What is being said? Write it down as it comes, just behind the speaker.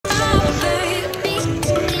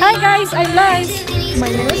guys, I'm Lance. My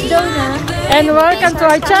name is Jonah. And welcome to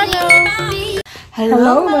our channel.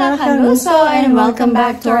 Hello mga kanguso and welcome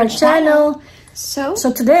back to our channel. So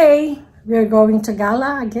today, we're going to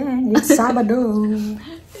GALA again. It's Sabado.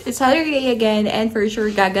 It's Saturday again and for sure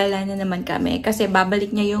gagala na naman kami kasi babalik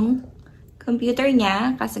niya yung computer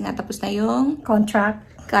niya kasi nga tapos na yung contract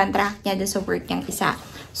niya doon sa work niyang isa.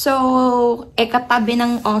 So, katabi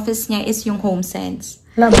ng office niya is yung HomeSense.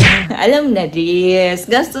 Alam na, Riz.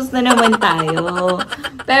 Gastos na naman tayo.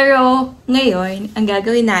 Pero, ngayon, ang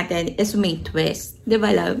gagawin natin is may twist. Di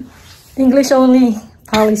ba, love? English only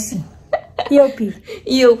policy. EOP.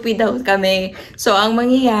 EOP daw kami. So, ang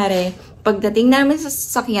mangyayari, pagdating namin sa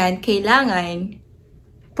sasakyan, kailangan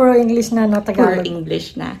puro English na, not Tagalog. Puro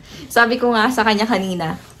English na. Sabi ko nga sa kanya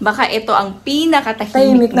kanina, baka ito ang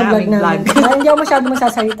pinakatahimik naming vlog. Hindi ako masyado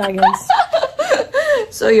masasalita, guys.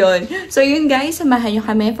 So, yun guys, samahan nyo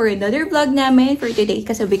kami for another vlog namin for today.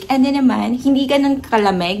 Kasi weekend na naman, hindi ganun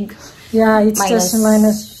kalamig. Yeah, it's just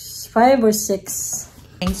 -5 or 6.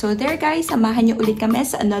 So there guys, samahan nyo ulit kami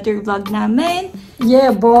sa another vlog namin.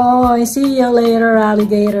 Yeah, boy. See you later,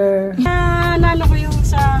 alligator. Naalala ko yung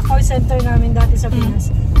sa call center namin dati sa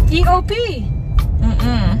Pinas. EOP!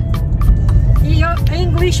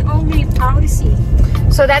 English only policy.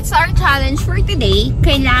 So that's our challenge for today.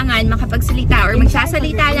 Kailangan makapagsalita or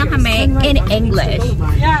magsasalita lang kami in English.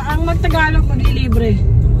 Yeah, ang mag-Tagalog maglilibre.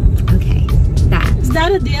 Okay. Is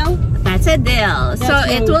that a deal? That's a deal. So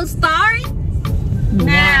it will start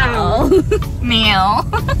now. Now.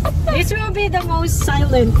 This will be the most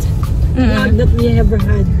silent vlog that we ever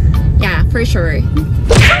had. Yeah, for sure.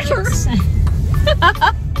 For sure.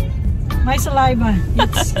 My saliva,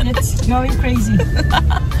 it's going crazy.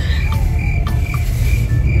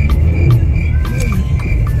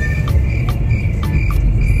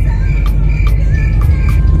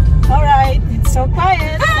 All right, it's so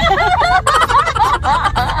quiet.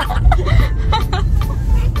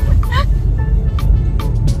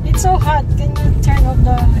 It's so hot. Can you turn off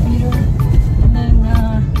the heater and then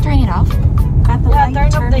turn it off? At the light,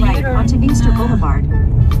 turn off the right heater onto Easter Boulevard.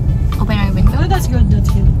 Open our window. Oh, that's good.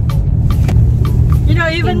 That's good. You know,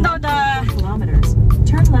 even though kilometers,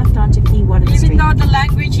 turn left onto Key 1 Street. Even though the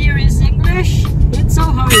language here is English, it's so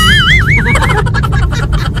hard.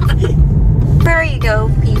 There you go,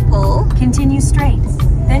 people. Continue straight,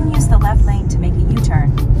 then use the left lane to make a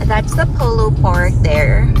U-turn. That's the Polo Park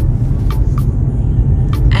there.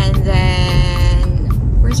 And then,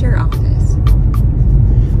 where's your office?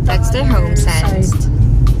 That's the HomeSense.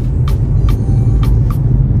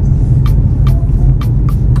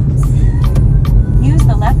 Use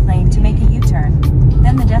the left lane to make a U-turn.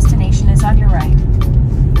 Then the destination is on your right.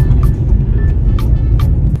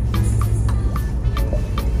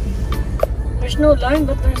 There's no line,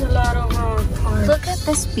 but there's a lot of cars. Look at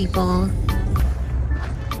this, people.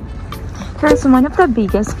 There's one of the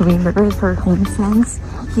biggest winners for HomeSense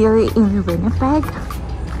here in Winnipeg.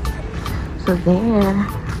 So there.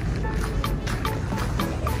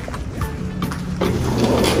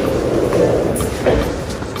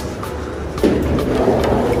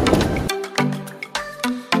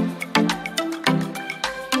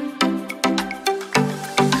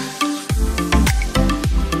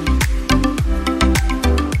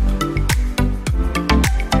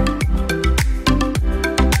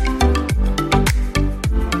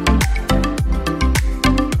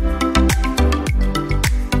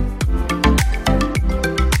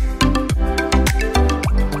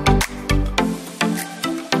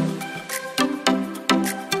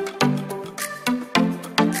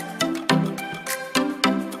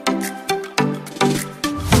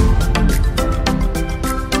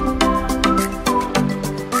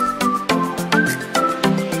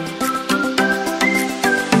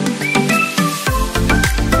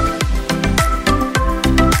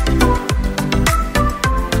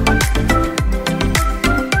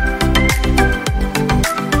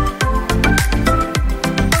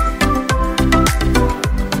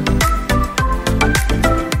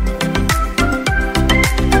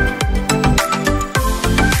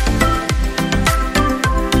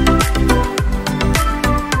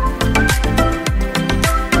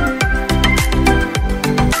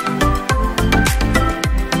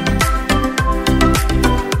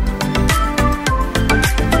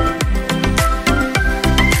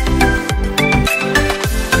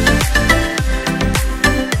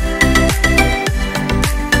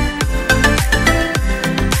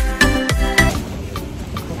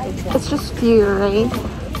 It's just few, right?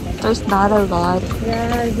 There's not a lot.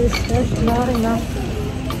 Yeah, there's not enough.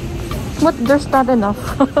 What? There's not enough.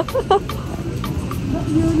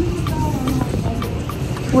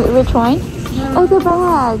 Wait, which one? Yeah. Oh, the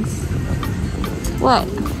bags. What?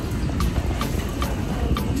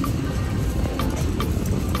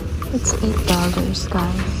 It's $8,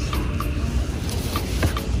 guys.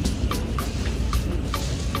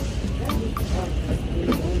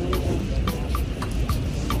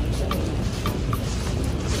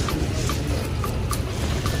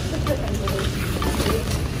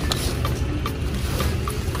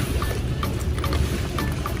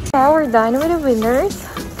 Now we're done with the winners.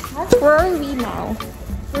 Where are we now?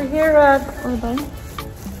 We're here at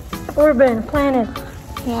Urban Planet.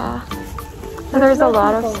 Yeah. There's a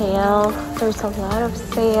lot of sale. There's a lot of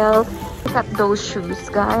sale. Look at those shoes,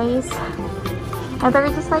 guys. And they're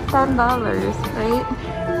just like $10, right?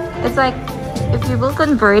 It's like, if you will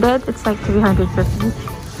convert it, it's like 350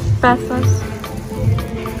 pesos.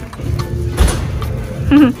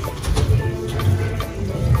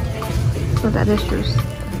 Look at the shoes.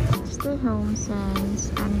 It's the Home Sense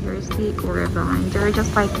and here's the Oregon. They're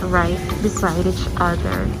just like right beside each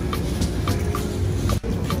other.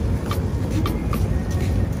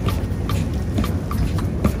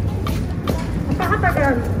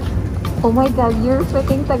 Oh my god, you're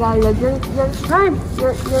speaking Tagalog. You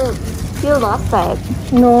lost that.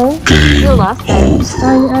 No. You lost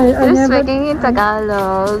that. You're speaking in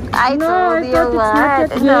Tagalog. I told you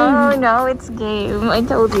what. No, it's game. I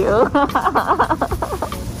told you.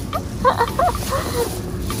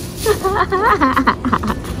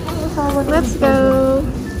 Let's go.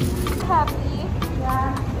 Happy?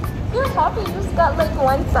 Yeah. You're happy. You just got like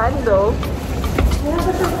one son though.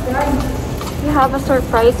 You have a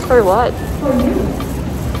surprise for what? For you.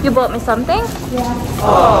 You bought me something? Yeah.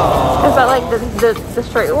 Oh. Is that like the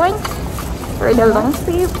short one? Or the long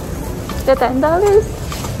sleeve? The $10?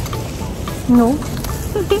 No.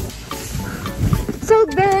 So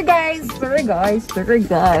there guys. We're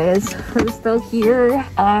still here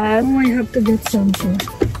at... Oh, I have to get something.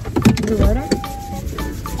 The water?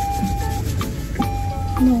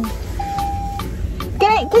 No.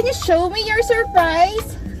 Can you show me your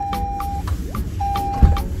surprise?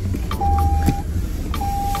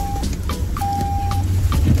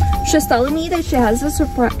 She's telling me that she has a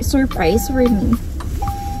surprise for me.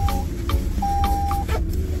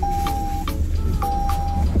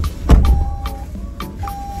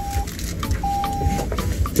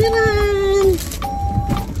 Ta-da!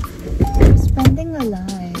 You're spending a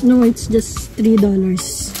lot. No, it's just $3.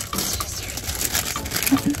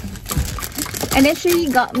 And then she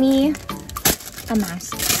got me a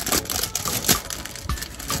mask.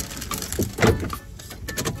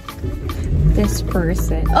 This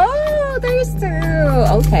person. Oh, there's two.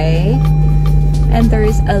 Okay. And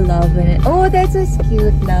there's a love in it. Oh, that's a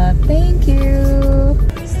cute love. Thank you.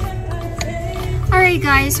 Alright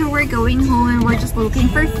guys, so we're going home and we're just looking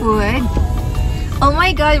for food. Oh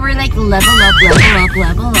my god, we're like level up.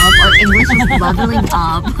 Our English is leveling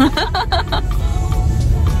up.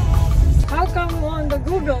 How come on the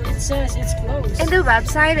Google it says it's closed? In the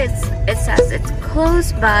website it says it's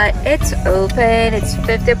closed, but it's open. It's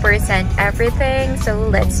 50% everything, so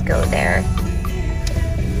let's go there.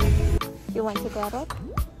 You want to get it?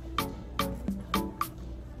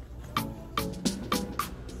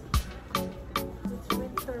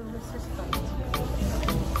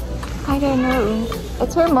 I don't know.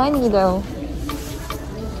 It's her money though.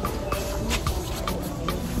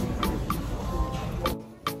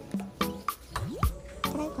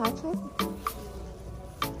 Can I touch it?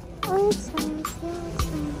 Oh, it's nice. Yeah, it's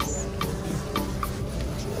nice.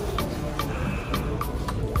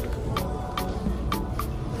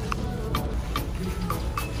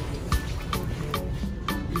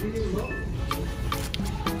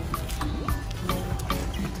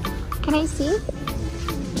 Can I see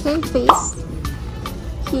your face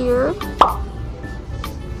here?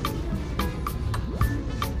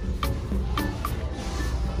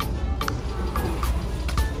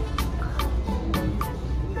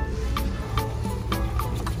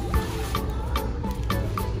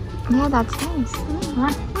 Yeah, that's nice.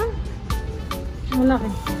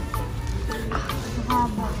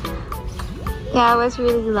 Yeah, it was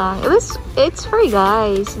really long. It's for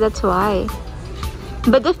guys, that's why.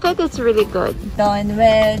 But the fit is really good. Done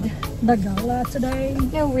with The GALA today.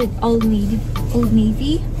 no, with Old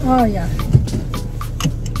Navy. Oh yeah.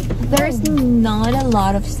 There's not a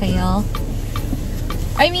lot of sale.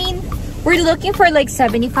 I mean, we're looking for like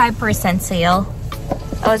 75% sale.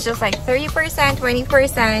 Oh, it's just like 30%,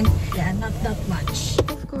 20%. Yeah, not that much.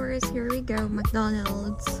 Of course, here we go,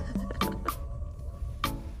 McDonald's.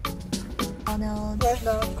 McDonald's. Where's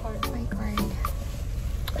the card? My card.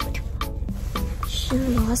 She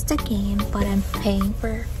lost the game, but I'm paying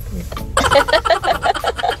for food.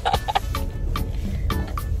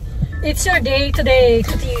 It's your day today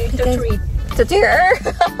to treat. To tear.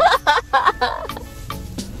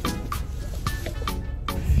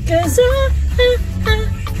 Cause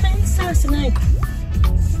I'm so tonight.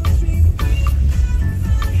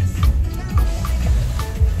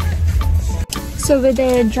 So we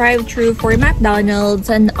did drive-through for McDonald's,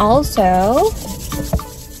 and also,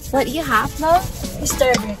 what do you have, love?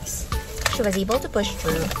 Starbucks. She was able to push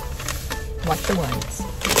through what she wants.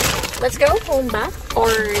 Let's go home back, or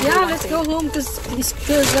Yeah, let's go home cause gas.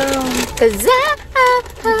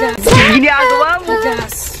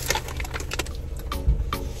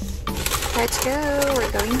 Let's go.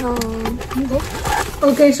 We're going home.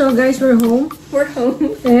 Okay, so guys, we're home. We're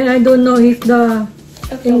home. And I don't know if the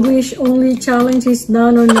English only challenge is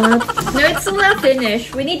done or not. No, it's still not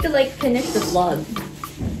finished. We need to like finish the vlog.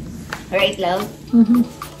 Alright, love?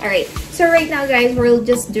 Alright, so right now guys, we'll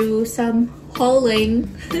just do some hauling.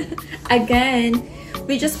 Again,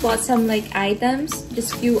 we just bought some like items,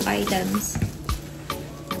 just few items.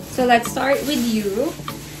 So let's start with you.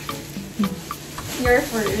 You're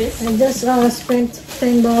first. I just spent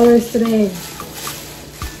 $10 today.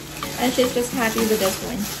 And she's just happy with this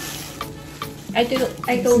one.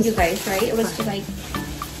 I told you guys, right? It was just like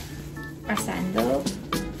a sandal.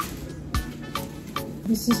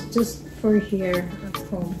 This is just for here at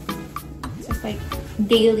home. It's just like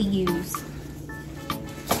daily use.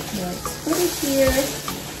 Let's put it here.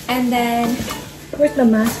 And then, Where's the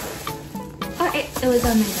mask? oh, it was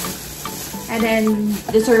on my lap. And then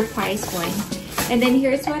the surprise one. And then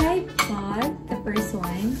here's what I bought. The first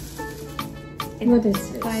one. What is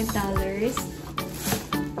it? $5.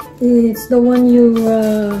 It's the one you,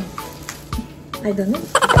 I don't know.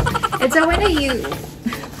 It's the one that you...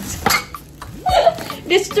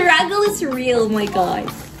 The struggle is real, my god.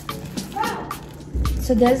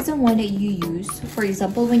 So that's the one that you use, for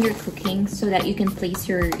example, when you're cooking, so that you can place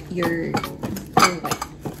your what?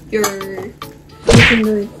 You can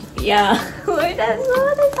do it. Yeah. What is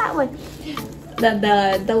that one?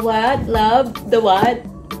 The what, love? The what?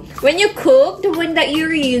 When you cook, the one that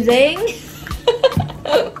you're using.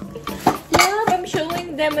 Yeah, I'm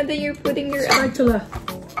showing them, and then you're putting your Spatula.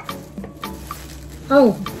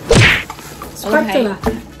 Oh. Spatula.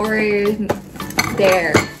 Okay. Or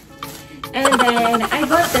there. And then I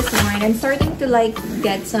got this one. I'm starting to like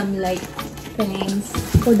get some like things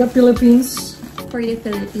For the Philippines. for the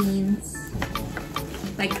Philippines,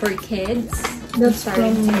 like for kids. That's I'm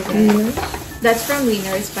from starting to get- Winners. That's from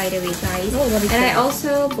Winners, by the way, guys. Oh, what is and I that?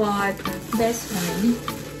 also bought this one.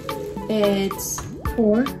 It's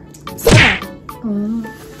For? Oh.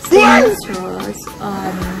 stainless straws.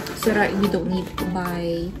 So that you don't need to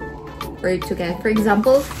buy or to get. For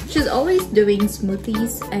example, she's always doing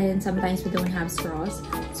smoothies, and sometimes we don't have straws,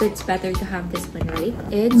 so it's better to have this one, right?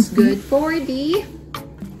 It's good for the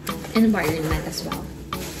environment as well.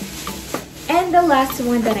 And the last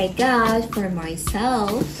one that I got for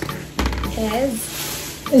myself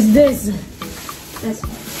is this? this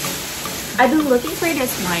one. I've been looking for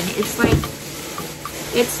this one. It's like,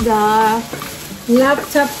 it's the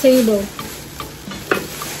Laptop table.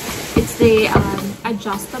 It's the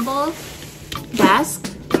adjustable desk.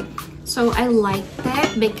 So I like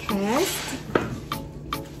that because,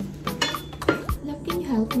 love, can you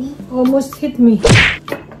help me? Almost hit me.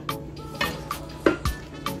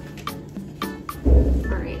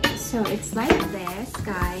 Alright, so it's like this,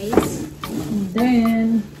 guys. And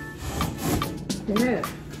then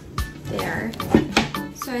There.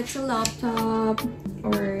 So it's a laptop,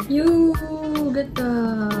 or you get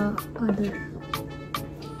the other.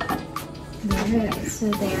 there. So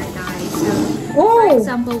there, guys. So Oh! for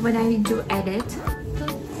example, when I do edit,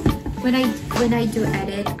 when I do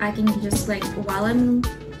edit, I can just like, while I'm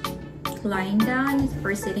lying down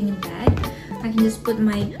or sitting in bed, I can just put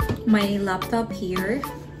my laptop here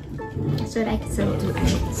so that I can still do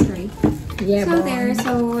edits, right? Yeah, So boy. there,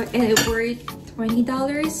 so it worth $20.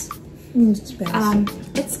 Expensive.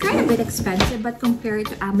 It's kind of a bit expensive, but compared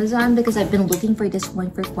to Amazon, because I've been looking for this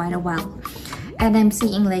one for quite a while, and I'm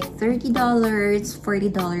seeing like $30,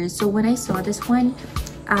 $40. So when I saw this one,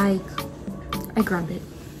 I grabbed it.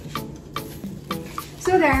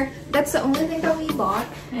 So there, that's the only thing that we bought,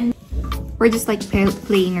 and we're just like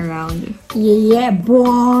playing around. Yeah,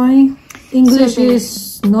 boy. English So there.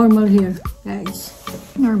 is normal here, guys.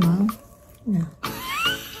 Normal. Yeah.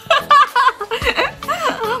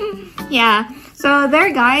 Yeah, so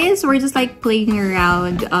there, guys, we're just like playing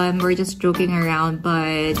around, we're just joking around,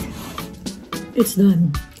 but It's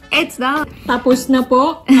done. it's done. Tapos na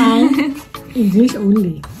po ang English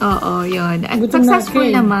only. Oo, yun. At Gutom na successful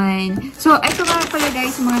ako eh. naman. So, ito nga pala,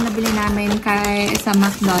 guys, mga nabili namin sa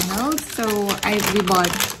McDonald's. So, we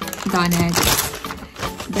bought donuts.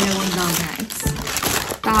 Dalawang donuts.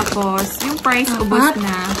 Tapos, yung price ubos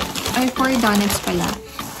na. Ay, 4 donuts pala.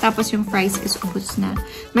 Tapos, yung price is ubos na.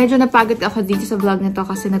 Medyo napagod ako dito sa vlog na to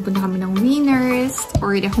kasi nagpunta kami ng Winners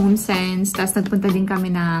or the Home Sense. Tapos, nagpunta din kami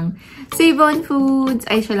ng Save on Foods.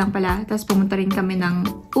 Ay, siya lang pala. Tapos, pumunta rin kami ng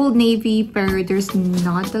Old Navy pero there's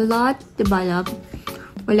not a lot. Diba, love?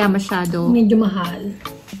 Wala masyado. Medyo mahal.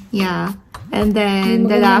 Yeah. And then,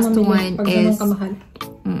 the last one is...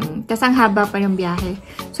 Tapos, ang haba pa yung biyahe.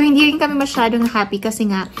 So, hindi rin kami masyadong happy kasi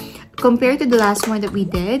nga, compared to the last one that we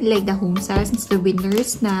did, like the Home Sense, the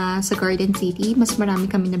Winners na sa Garden City, mas marami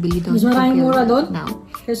kami nabili doon. Mas maraming mura doon? Now.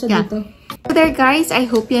 Kaysa dito. So there guys, I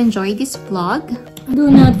hope you enjoyed this vlog. Do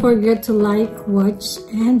not forget to like, watch,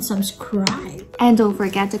 and subscribe. And don't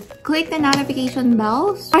forget to click the notification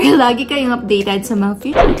bells para lagi kayong updated sa mga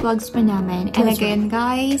future vlogs pa namin. And again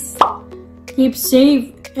guys, keep safe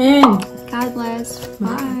and God bless.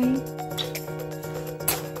 Bye!